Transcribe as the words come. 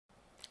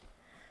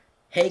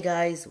Hey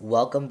guys,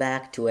 welcome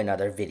back to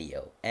another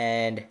video.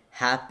 And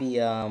happy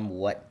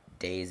what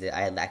day is it?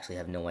 I actually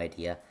have no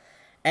idea.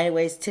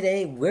 Anyways,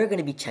 today we're going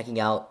to be checking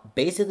out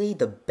basically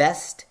the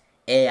best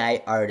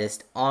AI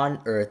artist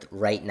on earth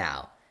right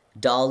now.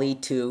 Dall-E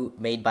 2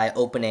 made by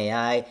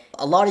OpenAI.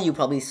 A lot of you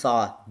probably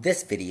saw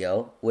this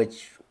video,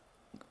 which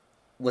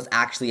was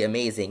actually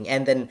amazing,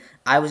 and then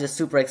I was just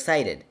super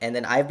excited, and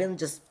then I've been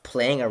just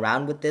playing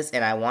around with this,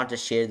 and I want to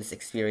share this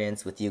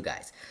experience with you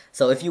guys.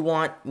 So if you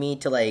want me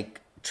to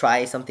like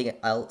try something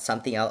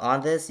out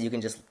on this, you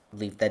can just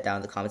leave that down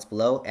in the comments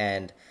below,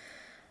 and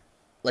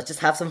let's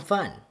just have some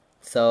fun.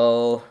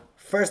 So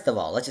first of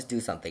all, let's just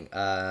do something.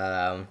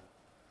 Um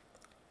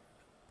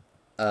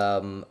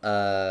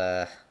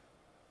uh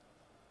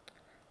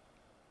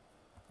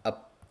a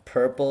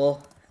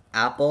purple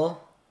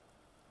apple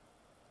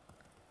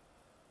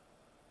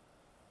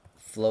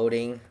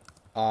floating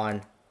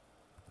on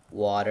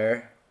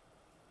water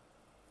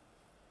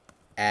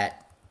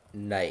at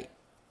night.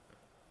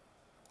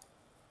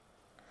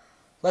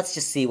 Let's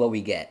just see what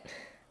we get.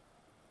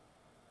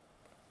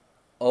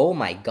 Oh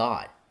my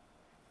god.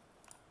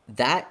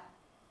 That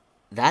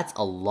that's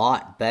a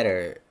lot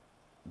better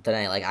than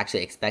I like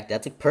actually expected.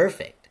 That's like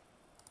perfect.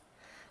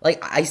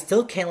 Like I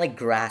still can't like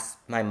grasp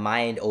my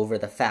mind over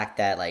the fact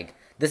that like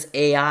this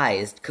AI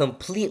is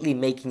completely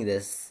making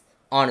this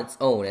on its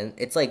own, and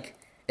it's like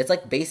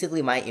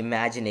basically my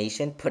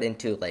imagination put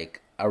into like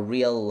a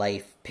real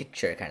life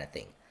picture kind of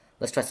thing.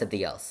 Let's try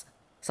something else.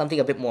 Something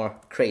a bit more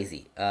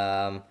crazy.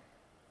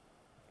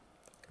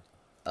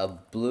 A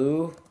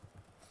blue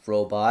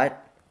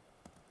robot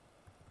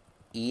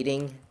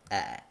eating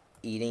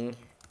eating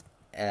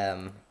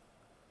um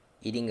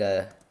eating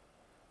a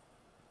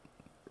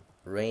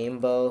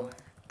rainbow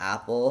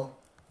apple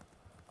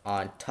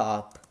on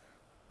top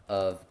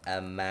of a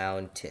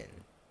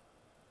mountain.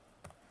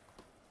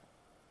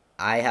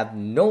 I have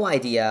no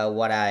idea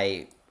what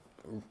I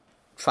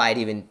tried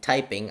even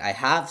typing. I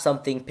have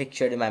something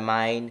pictured in my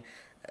mind.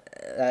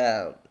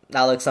 That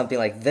looks something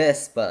like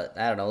this, but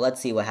I don't know.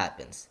 Let's see what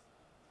happens.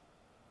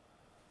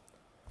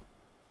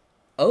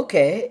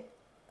 Okay,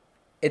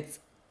 it's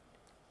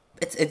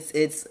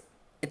it's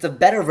a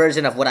better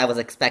version of what I was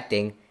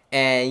expecting,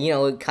 and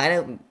it kind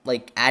of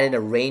like added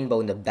a rainbow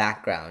in the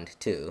background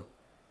too,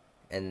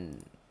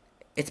 and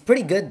it's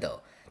pretty good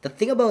though. The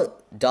thing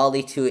about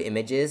Dall-E 2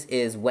 images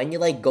is when you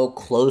like go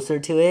closer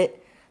to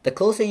it, the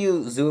closer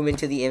you zoom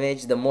into the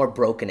image, the more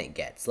broken it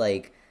gets.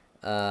 Like,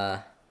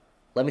 let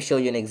me show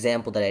you an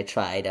example that I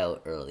tried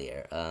out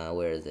earlier.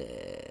 Where is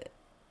it?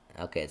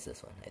 Okay, it's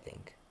this one, I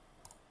think.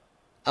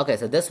 Okay,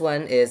 so this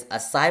one is a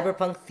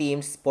cyberpunk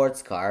themed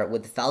sports car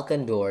with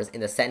falcon doors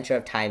in the center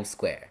of Times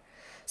Square.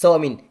 So, I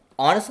mean,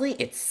 honestly,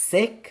 it's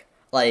sick.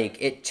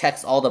 Like, it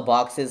checks all the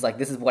boxes. Like,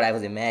 this is what I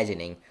was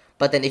imagining.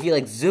 But then if you,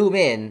 like, zoom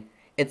in,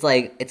 it's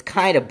like, it's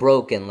kind of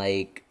broken.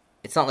 Like,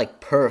 it's not,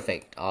 like,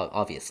 perfect,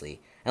 obviously.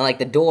 And, like,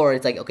 the door,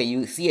 it's like, okay,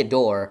 you see a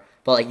door,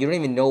 but, like, you don't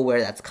even know where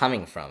that's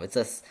coming from. It's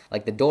just,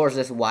 like, the door's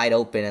just wide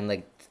open, and,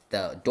 like,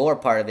 the door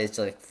part of it's,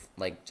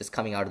 like just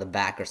coming out of the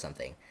back or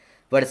something.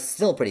 But it's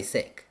still pretty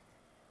sick.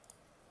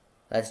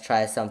 Let's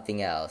try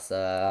something else.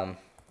 Um,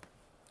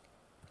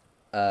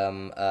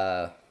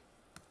 uh,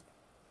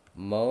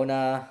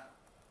 Mona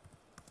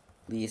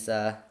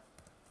Lisa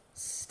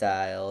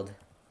styled.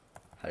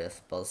 How do you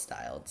spell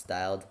styled?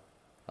 Styled.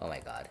 Oh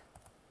my god.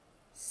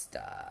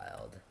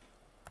 Styled.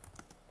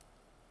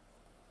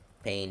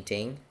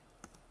 Painting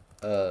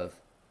of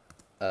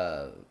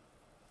of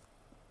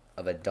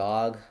of a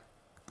dog.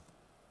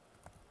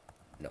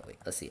 No wait.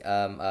 Let's see.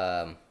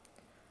 A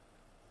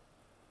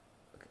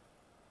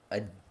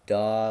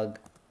dog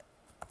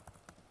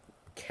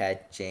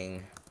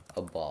catching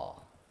a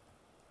ball.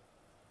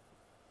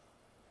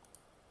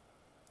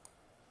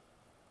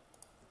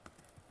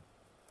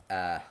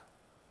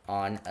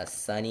 On a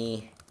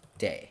sunny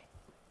day.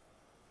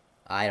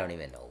 I don't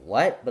even know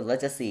what, but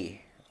let's just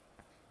see.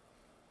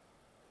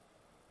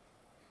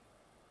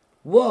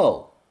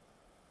 Whoa!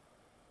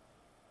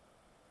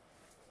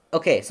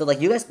 Okay, so like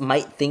you guys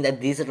might think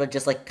that these are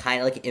just like kind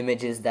of like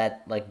images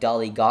that like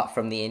Dall-E got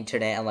from the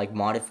internet and like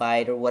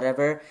modified or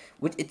whatever,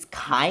 which it's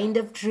kind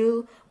of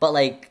true, but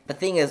like the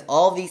thing is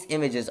all these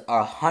images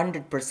are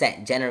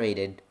 100%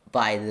 generated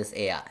by this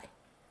AI,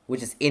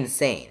 which is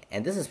insane,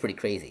 and this is pretty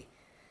crazy.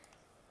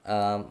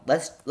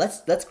 Let's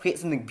create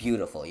something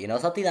beautiful,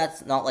 something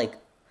that's not like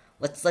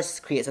let's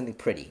just create something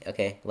pretty,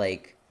 okay?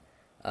 Like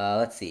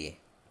let's see.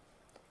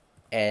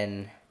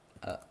 And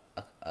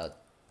a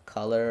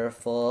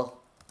colorful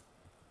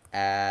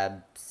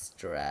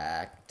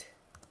abstract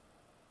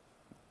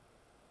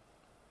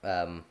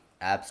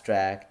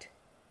abstract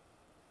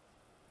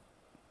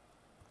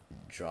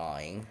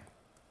drawing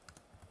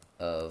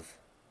of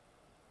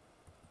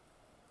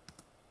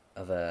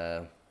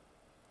a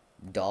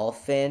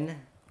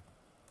dolphin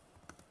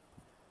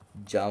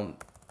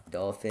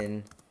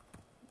dolphin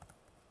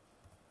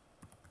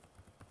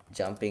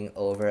jumping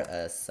over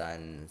a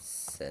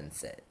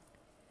sunset.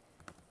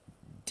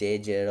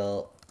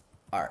 Digital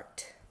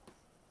art.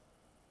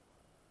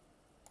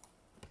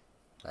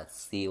 Let's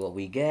see what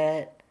we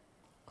get.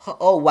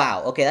 Oh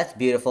wow, okay, that's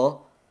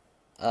beautiful.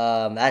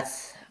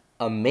 That's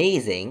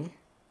amazing.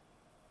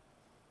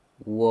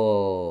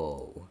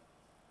 Whoa.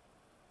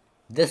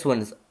 This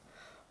one's,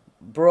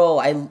 bro,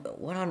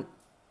 what on,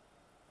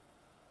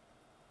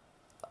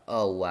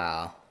 oh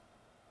wow.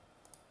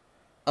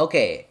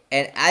 Okay,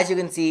 and as you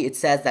can see, it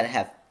says that I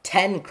have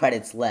 10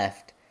 credits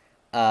left.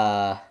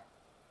 Uh,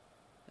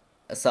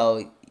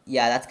 so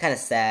yeah, that's kind of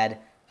sad.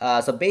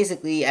 So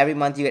basically, every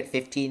month you get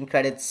 15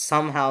 credits.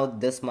 Somehow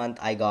this month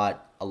I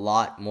got a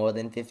lot more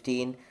than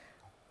 15.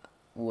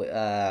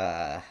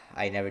 I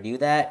never do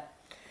that.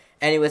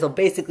 Anyway, so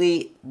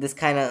basically, this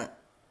kind of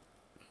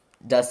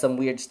does some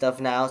weird stuff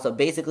now. So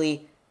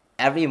basically,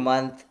 every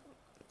month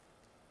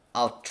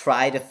I'll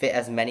try to fit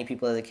as many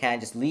people as I can.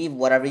 Just leave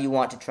whatever you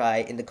want to try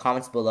in the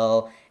comments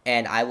below,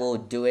 and I will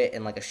do it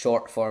in like a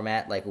short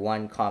format, like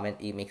one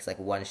comment makes like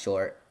one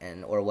short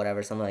and or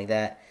whatever, something like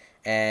that.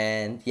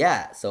 And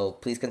yeah, so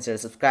please consider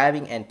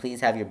subscribing and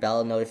please have your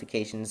bell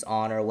notifications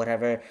on or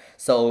whatever.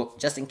 So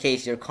just in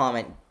case your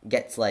comment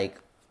gets like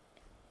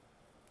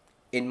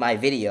in my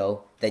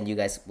video, then you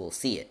guys will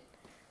see it.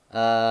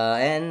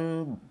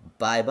 And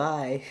bye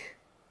bye.